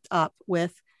kept up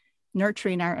with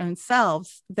nurturing our own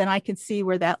selves, then I can see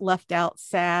where that left out,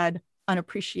 sad,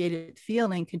 unappreciated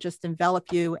feeling can just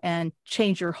envelop you and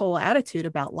change your whole attitude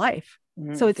about life.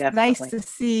 So it's Definitely. nice to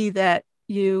see that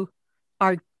you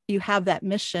have that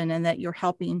mission and that you're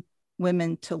helping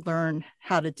women to learn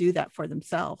how to do that for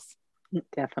themselves.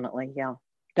 Definitely. Yeah.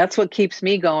 That's what keeps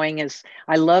me going is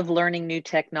I love learning new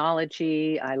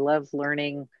technology. I love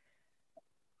learning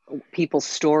people's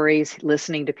stories,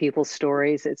 listening to people's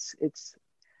stories. It's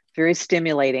very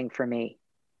stimulating for me.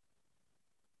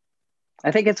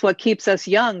 I think it's what keeps us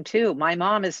young too. My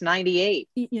mom is 98.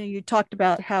 You talked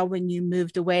about how when you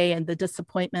moved away and the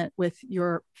disappointment with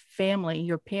your family,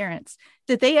 your parents,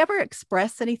 did they ever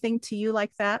express anything to you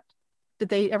like that? Did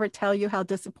they ever tell you how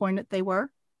disappointed they were?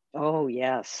 Oh,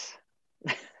 yes.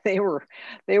 They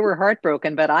were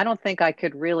heartbroken, but I don't think I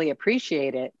could really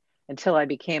appreciate it until I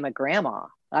became a grandma.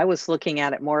 I was looking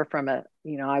at it more from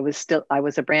I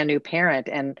was a brand new parent,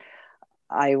 and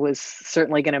I was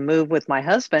certainly going to move with my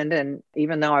husband. And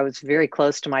even though I was very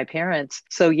close to my parents,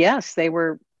 so yes, they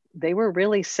were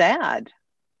really sad.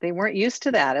 They weren't used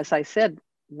to that. As I said,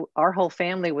 our whole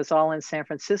family was all in San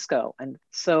Francisco. And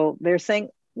so they're saying,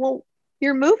 well,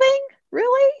 you're moving?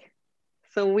 Really?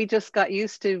 So we just got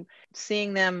used to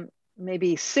seeing them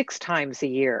maybe 6 times a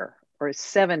year or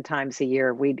 7 times a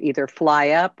year. We'd either fly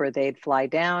up or they'd fly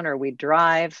down or we'd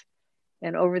drive.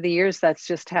 And over the years, that's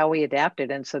just how we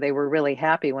adapted. And so they were really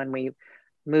happy when we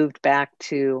moved back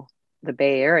to the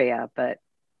Bay Area, but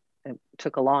it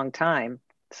took a long time.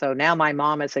 So now my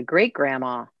mom is a great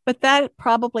grandma. But that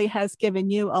probably has given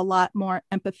you a lot more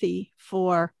empathy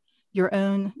for your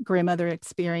own grandmother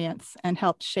experience and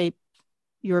helped shape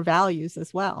your values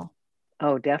as well.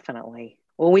 Oh, definitely.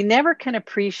 Well, we never can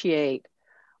appreciate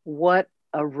what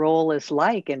a role is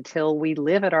like until we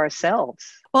live it ourselves.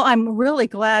 Well, I'm really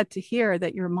glad to hear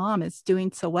that your mom is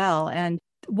doing so well. And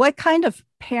what kind of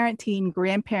parenting,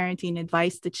 grandparenting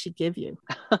advice did she give you?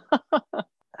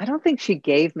 I don't think she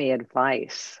gave me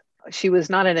advice. She was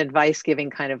not an advice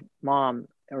giving kind of mom,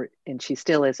 and she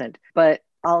still isn't. But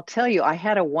I'll tell you, I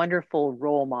had a wonderful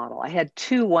role model. I had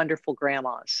 2 wonderful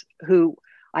grandmas who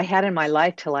I had in my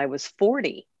life till I was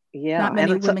 40. Yeah. Not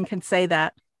many women can say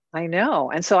that. I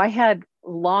know. And so I had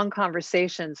long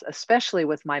conversations, especially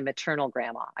with my maternal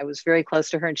grandma. I was very close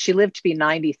to her, and she lived to be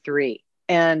 93.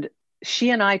 And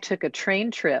she and I took a train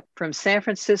trip from San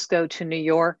Francisco to New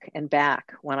York and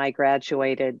back when I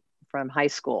graduated from high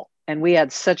school. And we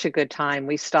had such a good time.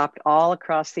 We stopped all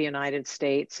across the United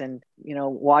States and,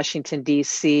 Washington,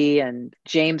 D.C. and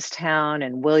Jamestown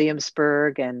and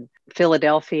Williamsburg and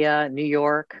Philadelphia, New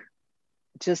York.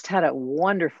 Just had a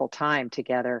wonderful time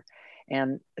together.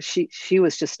 And she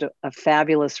was just a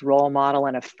fabulous role model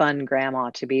and a fun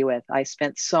grandma to be with. I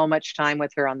spent so much time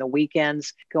with her on the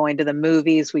weekends, going to the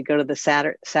movies. We go to the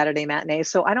Saturday matinees.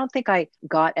 So I don't think I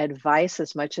got advice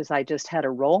as much as I just had a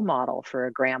role model for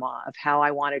a grandma of how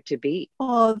I wanted to be.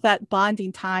 Oh, that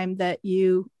bonding time that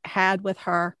you had with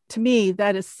her, to me,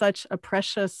 that is such a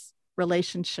precious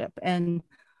relationship and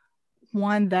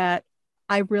one that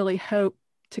I really hope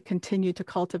to continue to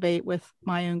cultivate with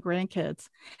my own grandkids.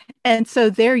 And so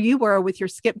there you were with your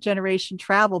skip generation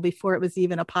travel before it was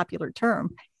even a popular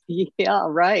term. Yeah,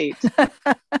 right.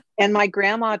 And my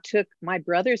grandma took my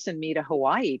brothers and me to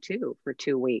Hawaii too for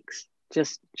 2 weeks.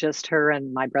 Just her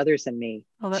and my brothers and me.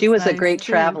 Oh, she was nice a great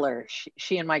too. Traveler.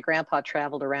 She and my grandpa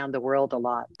traveled around the world a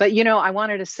lot. But I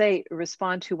wanted to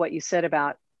respond to what you said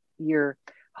about your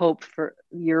hope for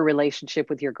your relationship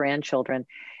with your grandchildren.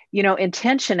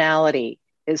 Intentionality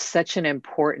is such an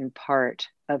important part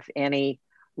of any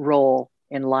role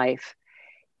in life.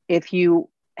 If you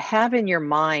have in your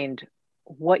mind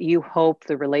what you hope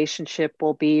the relationship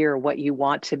will be or what you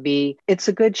want to be, it's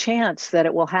a good chance that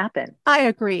it will happen. I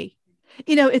agree.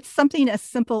 It's something as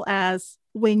simple as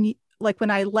when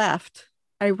I left,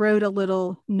 I wrote a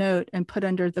little note and put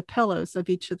under the pillows of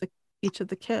each of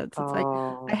the kids. It's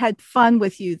like, I had fun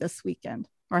with you this weekend.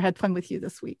 Or I had fun with you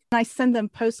this week. And I send them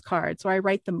postcards or I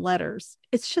write them letters.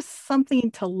 It's just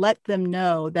something to let them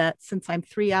know that since I'm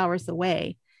 3 hours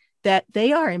away, that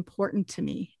they are important to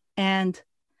me. And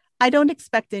I don't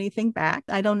expect anything back.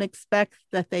 I don't expect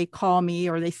that they call me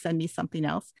or they send me something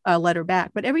else, a letter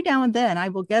back. But every now and then I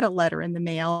will get a letter in the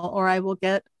mail or I will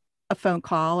get a phone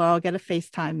call or I'll get a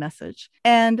FaceTime message.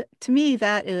 And to me,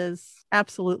 that is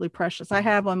absolutely precious. I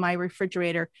have on my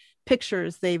refrigerator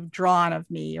pictures they've drawn of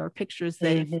me or pictures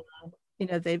they've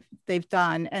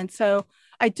done. And so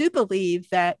I do believe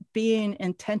that being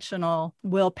intentional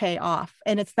will pay off.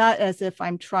 And it's not as if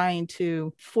I'm trying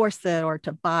to force it or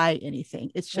to buy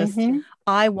anything. It's just,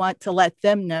 I want to let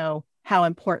them know how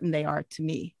important they are to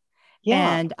me.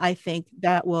 Yeah. And I think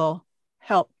that will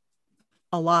help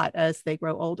a lot as they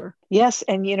grow older. Yes.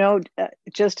 And,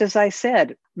 just as I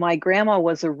said, my grandma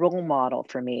was a role model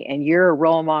for me, and you're a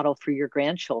role model for your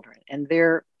grandchildren. And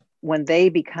when they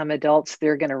become adults,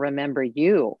 they're going to remember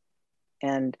you,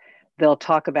 and they'll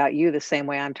talk about you the same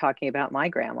way I'm talking about my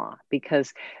grandma,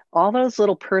 because all those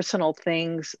little personal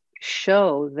things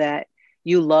show that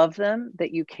you love them,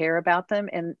 that you care about them,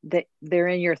 and that they're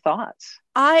in your thoughts.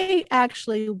 I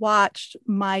actually watched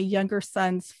my younger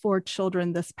son's 4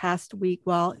 children this past week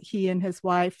while he and his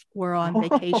wife were on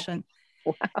vacation.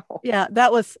 Wow. Yeah,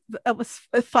 that was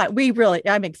fun.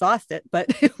 I'm exhausted,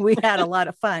 but we had a lot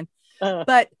of fun.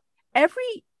 But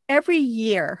every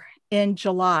year in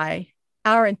July,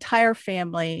 our entire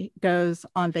family goes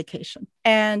on vacation,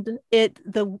 and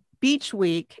the beach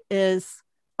week is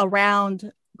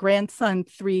around grandson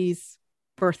 3's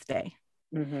birthday.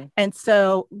 And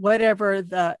so whatever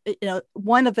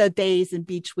one of the days in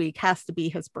beach week has to be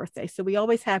his birthday. So we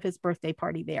always have his birthday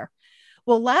party there.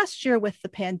 Well, last year with the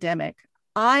pandemic,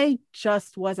 I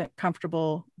just wasn't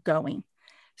comfortable going.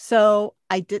 So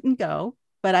I didn't go,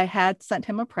 but I had sent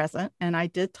him a present, and I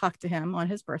did talk to him on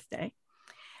his birthday.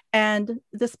 And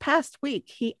this past week,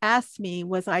 he asked me,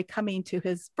 was I coming to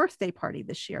his birthday party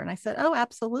this year? And I said, oh,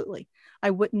 absolutely. I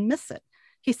wouldn't miss it.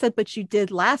 He said, but you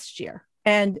did last year.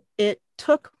 And it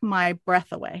took my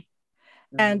breath away.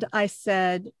 And I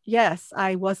said, yes,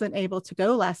 I wasn't able to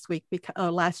go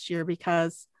last year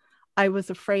because I was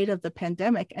afraid of the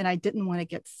pandemic, and I didn't want to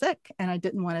get sick, and I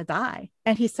didn't want to die.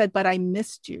 And he said, but I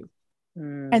missed you.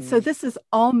 And so this is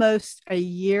almost a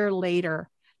year later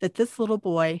that this little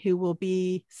boy, who will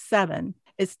be 7,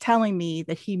 is telling me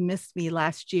that he missed me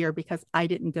last year because I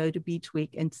didn't go to beach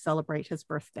week and celebrate his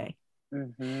birthday.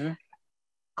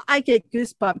 I get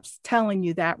goosebumps telling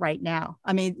you that right now.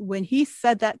 I mean, when he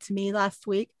said that to me last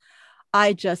week,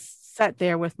 I just sat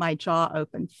there with my jaw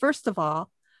open. First of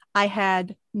all, I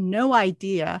had no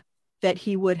idea that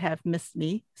he would have missed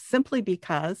me, simply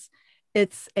because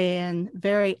it's a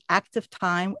very active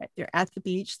time. They're at the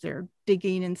beach, they're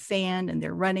digging in sand, and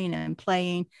they're running and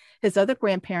playing. His other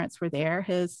grandparents were there.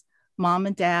 His mom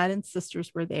and dad and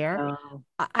sisters were there.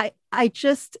 I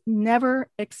just never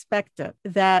expected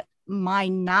that my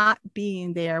not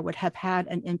being there would have had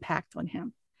an impact on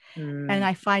him. And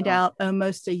I find out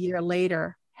almost a year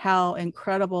later how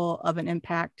incredible of an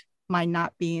impact my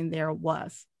not being there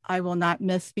was. I will not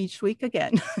miss beach week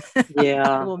again. Yeah.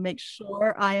 I will make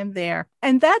sure I am there.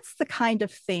 And that's the kind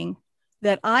of thing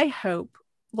that I hope,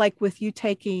 like with you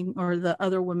taking, or the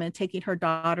other woman taking her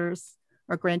daughters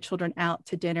or grandchildren out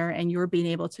to dinner, and you're being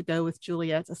able to go with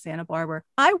Julia to Santa Barbara.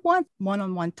 I want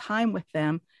one-on-one time with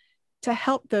them to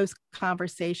help those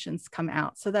conversations come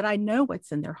out so that I know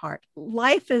what's in their heart.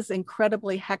 Life is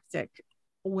incredibly hectic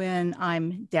when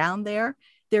I'm down there.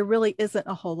 There really isn't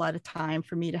a whole lot of time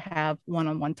for me to have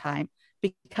one-on-one time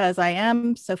because I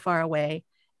am so far away,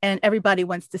 and everybody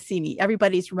wants to see me.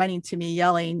 Everybody's running to me,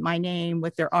 yelling my name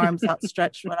with their arms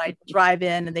outstretched when I drive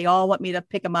in, and they all want me to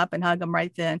pick them up and hug them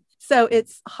right then. So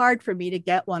it's hard for me to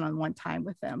get one-on-one time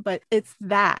with them, but it's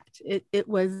that. It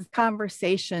was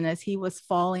conversation as he was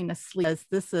falling asleep, as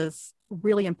this is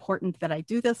really important that I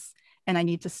do this, and I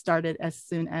need to start it as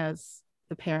soon as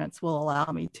the parents will allow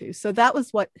me to. So that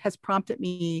was what has prompted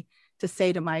me to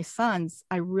say to my sons,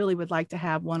 I really would like to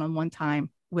have one-on-one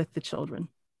time with the children.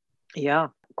 Yeah.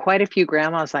 Quite a few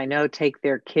grandmas I know take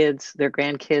their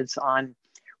grandkids on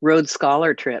Rhodes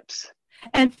Scholar trips.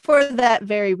 And for that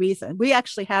very reason, we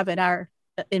actually have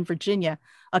in Virginia,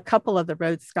 a couple of the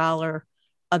Rhodes Scholar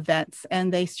events,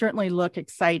 and they certainly look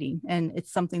exciting. And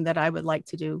it's something that I would like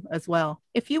to do as well.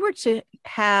 If you were to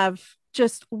have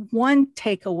just one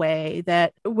takeaway,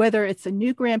 that whether it's a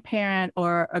new grandparent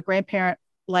or a grandparent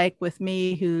like with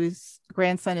me, whose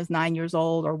grandson is 9 years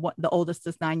old, or the oldest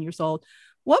is 9 years old,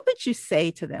 what would you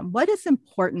say to them? What is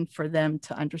important for them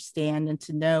to understand and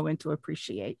to know and to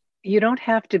appreciate? You don't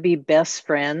have to be best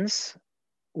friends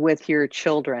with your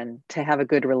children to have a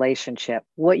good relationship.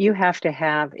 What you have to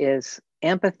have is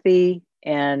empathy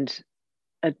and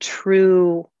a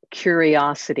true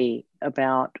curiosity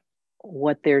about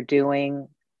what they're doing,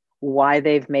 why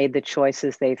they've made the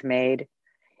choices they've made,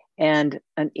 and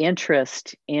an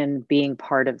interest in being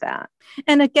part of that.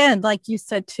 And again, like you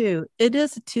said too, it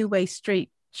is a two-way street.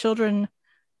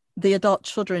 The adult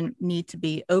children need to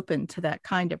be open to that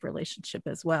kind of relationship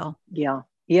as well. Yeah.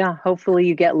 Hopefully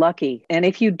you get lucky. And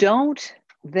if you don't,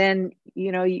 then,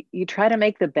 you try to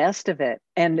make the best of it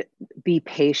and be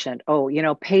patient. Oh,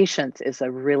 patience is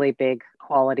a really big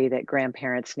quality that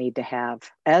grandparents need to have.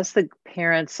 As the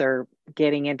parents are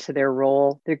getting into their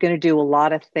role, they're going to do a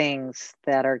lot of things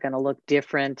that are going to look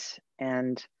different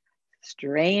and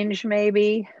strange,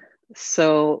 maybe.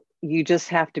 So you just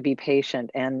have to be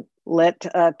patient and let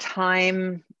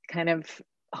time kind of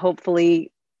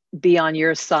hopefully be on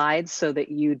your side so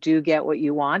that you do get what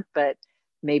you want, but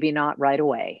maybe not right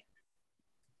away.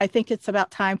 I think it's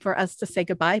about time for us to say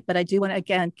goodbye, but I do want to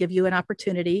again give you an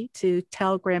opportunity to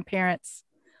tell grandparents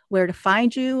where to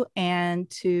find you and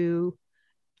to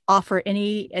offer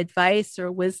any advice or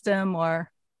wisdom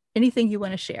or anything you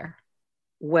want to share.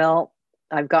 Well,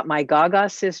 I've got my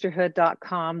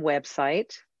gagasisterhood.com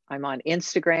website. I'm on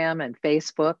Instagram and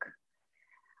Facebook.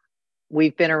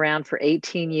 We've been around for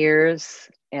 18 years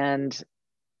and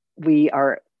we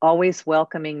are always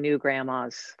welcoming new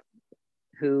grandmas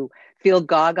who feel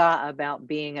gaga about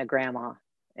being a grandma.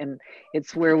 And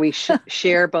it's where we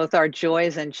share both our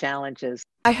joys and challenges.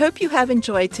 I hope you have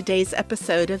enjoyed today's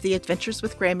episode of the Adventures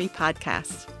with Grammy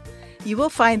podcast. You will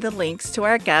find the links to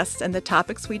our guests and the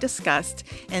topics we discussed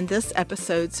in this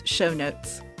episode's show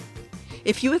notes.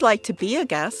 If you would like to be a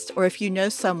guest, or if you know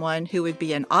someone who would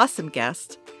be an awesome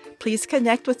guest, please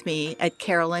connect with me at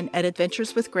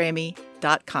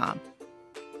Carolyn@adventureswithgrammy.com.